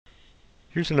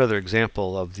Here's another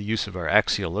example of the use of our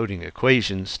axial loading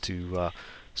equations to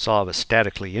solve a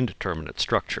statically indeterminate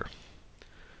structure.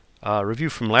 Review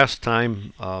from last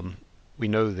time, we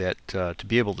know that to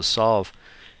be able to solve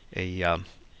a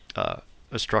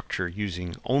structure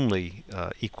using only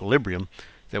equilibrium,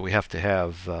 that we have to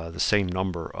have the same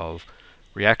number of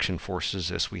reaction forces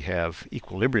as we have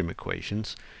equilibrium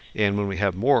equations. And when we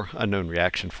have more unknown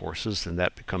reaction forces, then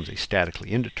that becomes a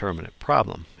statically indeterminate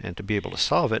problem. And to be able to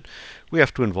solve it, we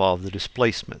have to involve the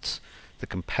displacements. The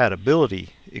compatibility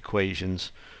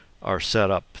equations are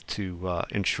set up to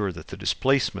ensure that the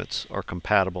displacements are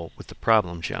compatible with the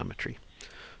problem geometry.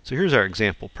 So here's our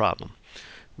example problem.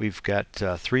 We've got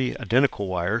three identical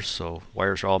wires, so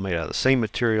wires are all made out of the same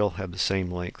material, have the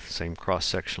same length, same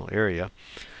cross-sectional area,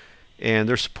 and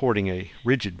they're supporting a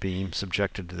rigid beam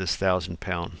subjected to this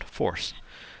 1,000-pound force.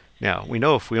 Now, we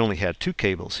know if we only had two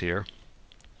cables here,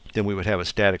 then we would have a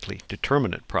statically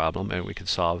determinate problem, and we could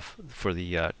solve for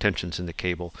the tensions in the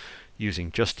cable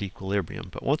using just equilibrium.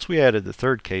 But once we added the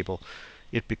third cable,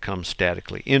 it becomes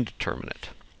statically indeterminate.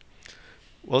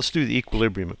 Well, let's do the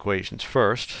equilibrium equations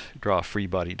first. Draw a free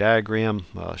body diagram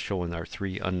showing our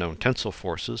three unknown tensile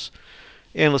forces.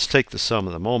 And let's take the sum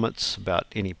of the moments about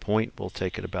any point. We'll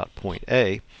take it about point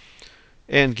A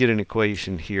and get an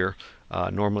equation here.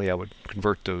 Normally I would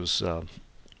convert those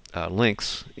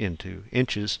lengths into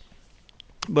inches,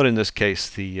 but in this case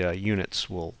the units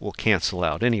will cancel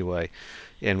out anyway,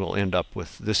 and we'll end up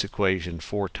with this equation: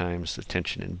 4 times the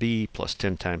tension in B plus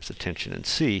 10 times the tension in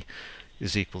C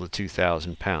is equal to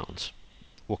 2,000 pounds.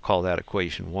 We'll call that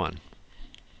equation 1.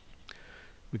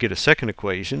 We get a second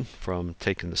equation from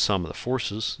taking the sum of the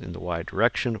forces in the y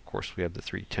direction. Of course, we have the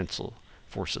three tensile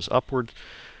forces upward,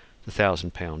 the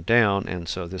 1,000-pound down, and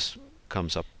so this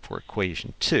comes up for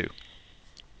equation 2.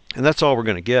 And that's all we're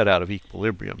going to get out of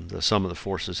equilibrium. The sum of the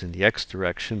forces in the x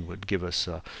direction would give us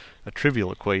a trivial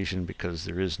equation because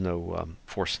there is no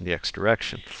force in the x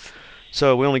direction.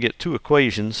 So we only get two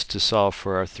equations to solve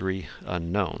for our three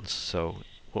unknowns. So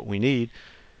what we need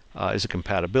is a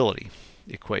compatibility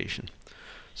equation.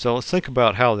 So let's think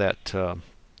about how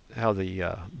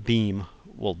the beam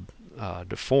will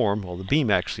deform. Well, the beam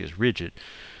actually is rigid,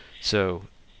 so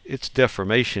its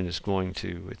deformation is going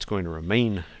to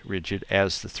remain rigid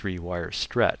as the three wires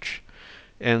stretch.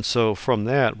 And so from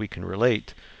that we can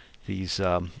relate these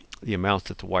the amount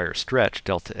that the wires stretch: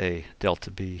 delta A, delta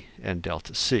B, and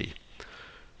delta C.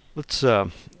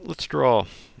 Let's draw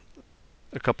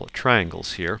a couple of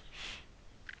triangles here.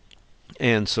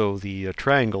 And so the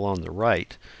triangle on the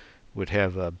right would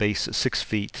have a base of 6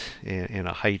 feet and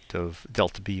a height of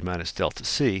delta B minus delta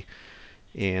C.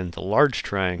 And the large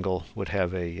triangle would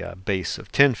have a base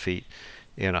of 10 feet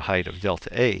and a height of delta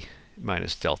A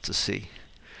minus delta C.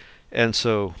 And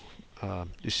so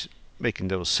just making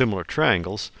those similar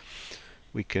triangles,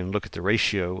 we can look at the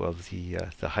ratio of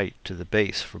the height to the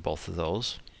base for both of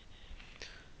those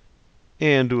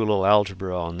and do a little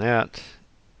algebra on that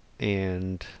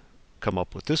and come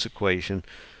up with this equation,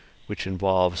 which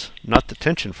involves not the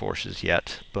tension forces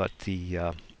yet, but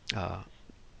the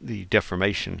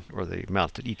deformation, or the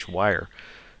amount that each wire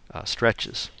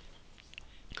stretches.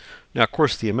 Now, of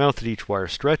course, the amount that each wire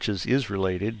stretches is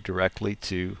related directly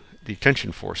to the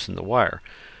tension force in the wire.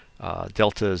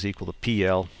 Delta is equal to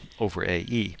PL over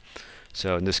AE.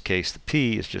 So in this case, the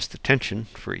P is just the tension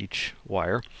for each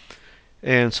wire.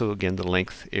 And so again, the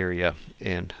length, area,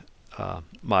 and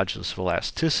modulus of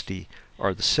elasticity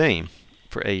are the same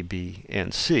for A, B,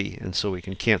 and C. And so we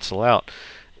can cancel out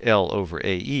L over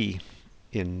AE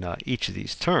in each of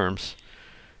these terms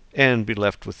and be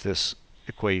left with this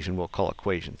equation we'll call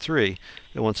equation 3,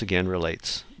 that once again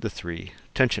relates the three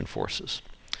tension forces.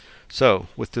 So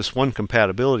with this one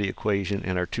compatibility equation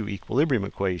and our two equilibrium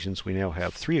equations, we now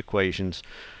have three equations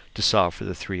to solve for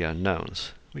the three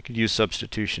unknowns. We could use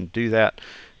substitution to do that.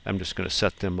 I'm just going to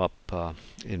set them up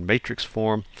in matrix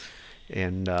form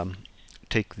and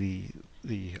take the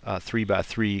 3 by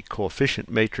 3 coefficient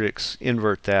matrix,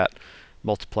 invert that,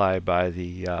 multiply by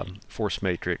the force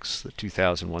matrix, the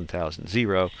 2000, 1000,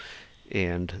 0,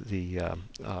 and the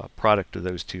product of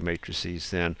those two matrices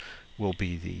then will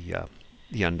be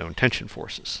the unknown tension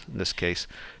forces. In this case,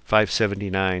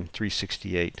 579,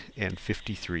 368, and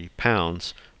 53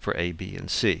 pounds for A, B,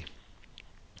 and C.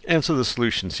 And so the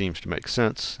solution seems to make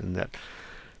sense in that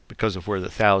because of where the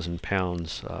 1,000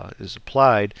 pounds is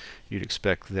applied, you'd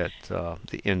expect that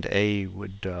the end A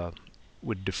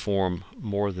would deform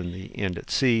more than the end at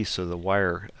C, so the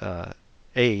wire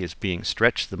A is being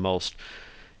stretched the most,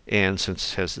 and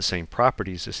since it has the same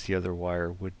properties as the other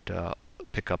wire, would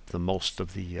pick up the most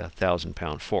of the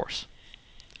 1,000-pound force.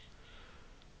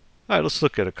 All right, let's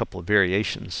look at a couple of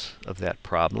variations of that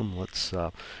problem. Let's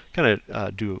kind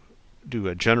of do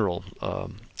a general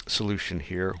solution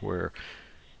here where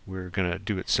we're going to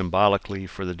do it symbolically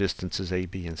for the distances A,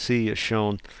 B, and C as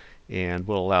shown, and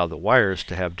we'll allow the wires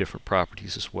to have different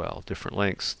properties as well, different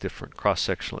lengths, different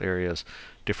cross-sectional areas,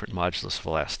 different modulus of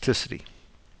elasticity.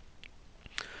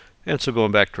 And so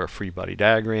going back to our free body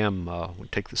diagram, we'll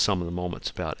take the sum of the moments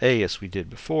about A as we did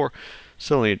before.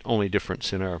 So the only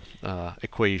difference in our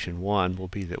equation 1 will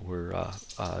be that we're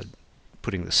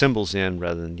putting the symbols in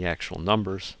rather than the actual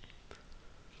numbers.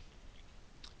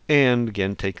 And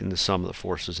again, taking the sum of the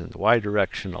forces in the y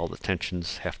direction, all the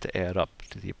tensions have to add up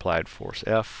to the applied force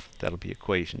F. That'll be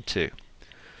equation 2.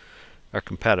 Our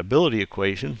compatibility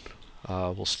equation,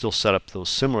 we'll still set up those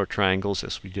similar triangles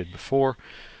as we did before,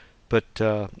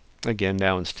 but again,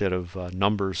 now instead of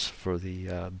numbers for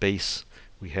the base,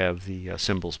 we have the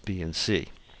symbols B and C.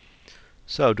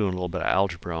 So doing a little bit of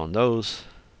algebra on those,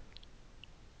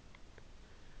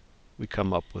 we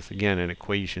come up with, again, an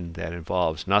equation that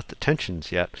involves not the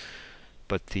tensions yet,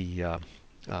 but the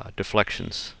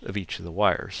deflections of each of the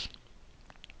wires.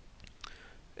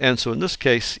 And so in this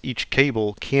case, each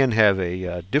cable can have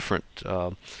a different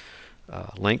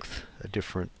length, a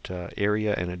different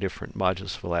area, and a different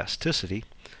modulus of elasticity.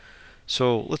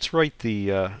 So let's write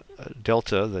the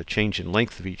delta, the change in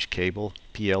length of each cable,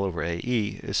 PL over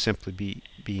AE, is simply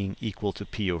being equal to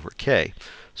P over K.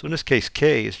 So in this case,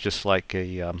 K is just like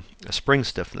a spring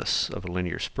stiffness of a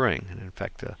linear spring. And in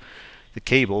fact, the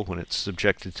cable, when it's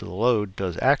subjected to the load,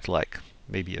 does act like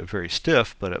maybe a very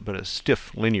stiff, but a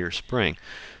stiff linear spring.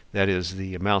 That is,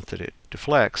 the amount that it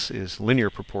deflects is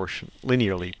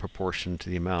linearly proportional to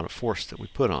the amount of force that we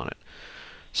put on it.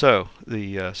 So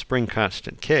the spring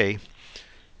constant K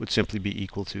would simply be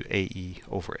equal to AE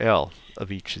over L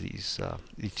of each of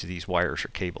these wires or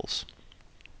cables.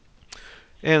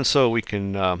 And so we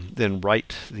can then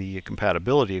write the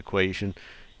compatibility equation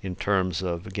in terms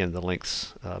of, again, the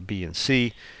lengths B and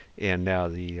C, and now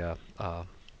the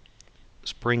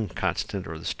spring constant,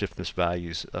 or the stiffness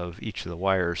values of each of the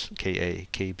wires, Ka,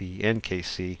 Kb, and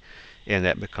Kc, and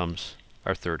that becomes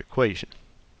our third equation.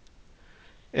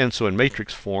 And so in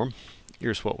matrix form,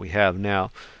 here's what we have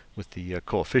now, with the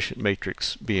coefficient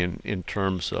matrix being in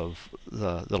terms of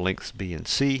the lengths B and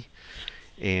C,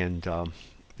 and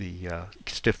the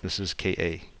stiffnesses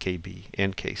Ka, Kb,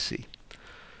 and Kc.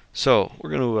 So we're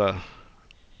going to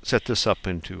set this up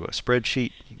into a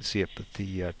spreadsheet. You can see up at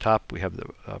the top we have the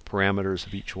parameters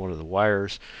of each one of the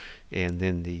wires, and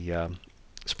then the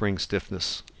spring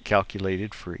stiffness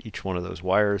calculated for each one of those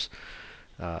wires.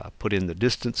 Put in the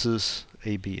distances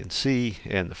A, B, and C,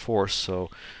 and the force. So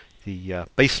the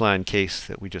baseline case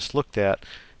that we just looked at,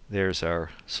 there's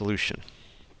our solution.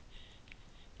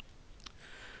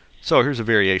 So here's a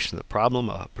variation of the problem,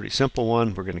 a pretty simple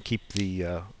one. We're going to keep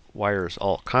the wires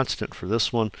all constant for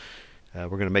this one. We're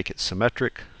going to make it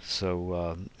symmetric,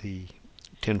 so the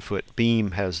 10-foot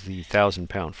beam has the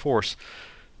 1,000-pound force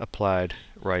applied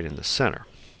right in the center.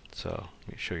 So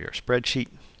let me show you our spreadsheet.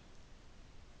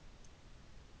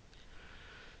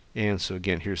 And so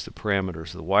again, here's the parameters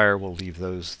of the wire. We'll leave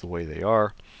those the way they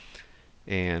are.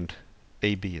 And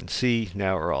A, B, and C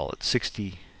now are all at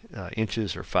 60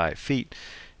 inches or 5 feet.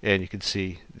 And you can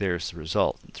see there's the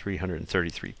result,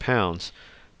 333 pounds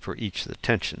for each of the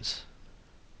tensions.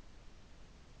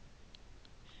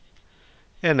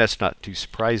 And that's not too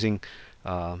surprising,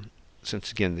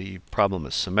 since again the problem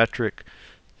is symmetric.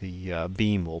 The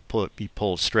beam will be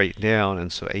pulled straight down,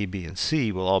 and so A, B, and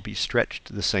C will all be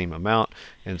stretched the same amount.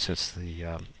 And since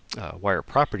the wire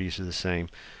properties are the same,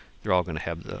 they're all going to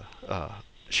have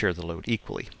share the load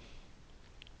equally.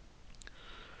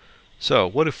 So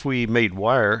what if we made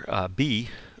wire B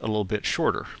a little bit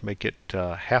shorter, make it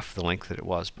half the length that it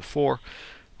was before,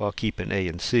 while keeping A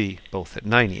and C both at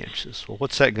 90 inches? Well,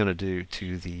 what's that going to do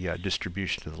to the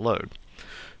distribution of the load?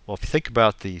 Well, if you think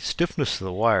about the stiffness of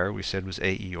the wire, we said was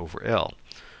AE over L.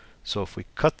 So if we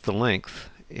cut the length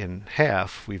in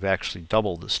half, we've actually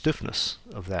doubled the stiffness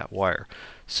of that wire.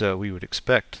 So we would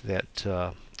expect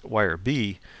that wire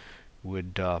B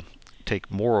would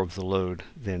take more of the load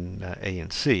than A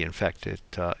and C. In fact,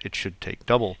 it should take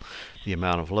double the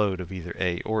amount of load of either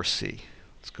A or C.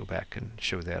 Let's go back and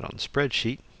show that on the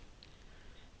spreadsheet.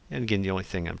 And again, the only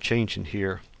thing I'm changing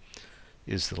here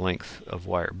is the length of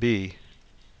wire B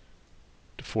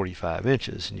to 45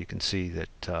 inches. And you can see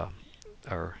that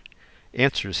our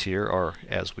answers here are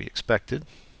as we expected.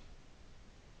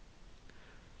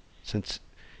 Since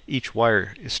each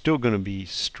wire is still going to be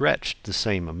stretched the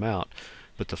same amount,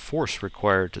 but the force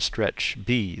required to stretch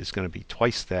B is going to be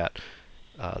twice that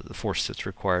the force that's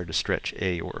required to stretch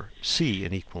A or C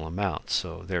in equal amounts.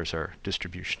 So there's our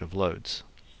distribution of loads.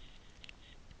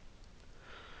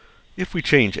 If we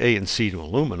change A and C to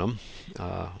aluminum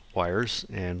wires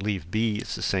and leave B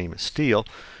as the same as steel,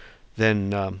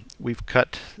 then we've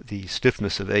cut the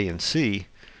stiffness of A and C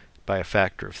by a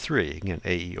factor of 3. Again,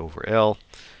 AE over L.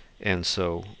 And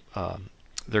so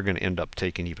they're going to end up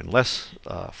taking even less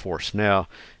force now.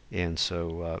 And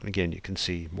so again, you can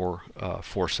see more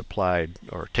force applied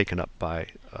or taken up by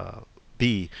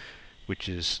B, which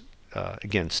is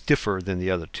again stiffer than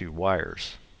the other two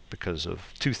wires because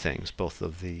of two things, both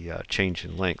of the change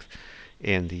in length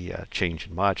and the change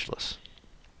in modulus.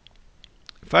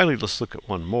 Finally, let's look at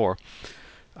one more.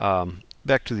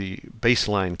 Back to the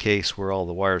baseline case where all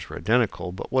the wires were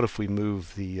identical, but what if we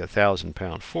move the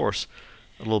 1,000-pound force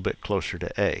a little bit closer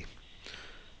to A?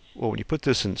 Well, when you put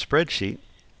this in the spreadsheet,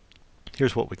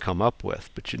 here's what we come up with.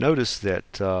 But you notice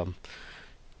that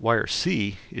wire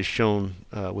C is shown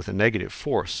with a negative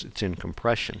force. It's in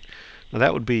compression. Now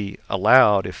that would be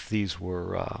allowed if these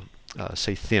were,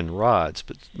 say, thin rods,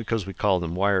 but because we call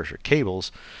them wires or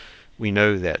cables, we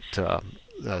know that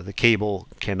the cable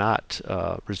cannot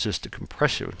resist a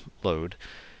compression load,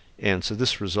 and so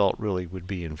this result really would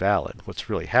be invalid. What's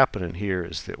really happening here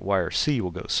is that wire C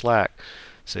will go slack,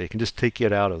 so you can just take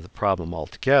it out of the problem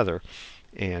altogether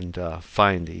and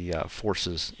find the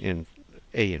forces in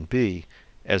A and B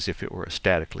as if it were a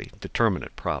statically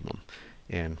determinate problem.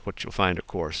 And what you'll find, of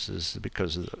course, is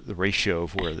because of the ratio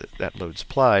of where that load's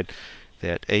applied,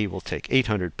 that A will take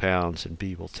 800 pounds and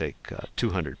B will take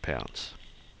 200 pounds.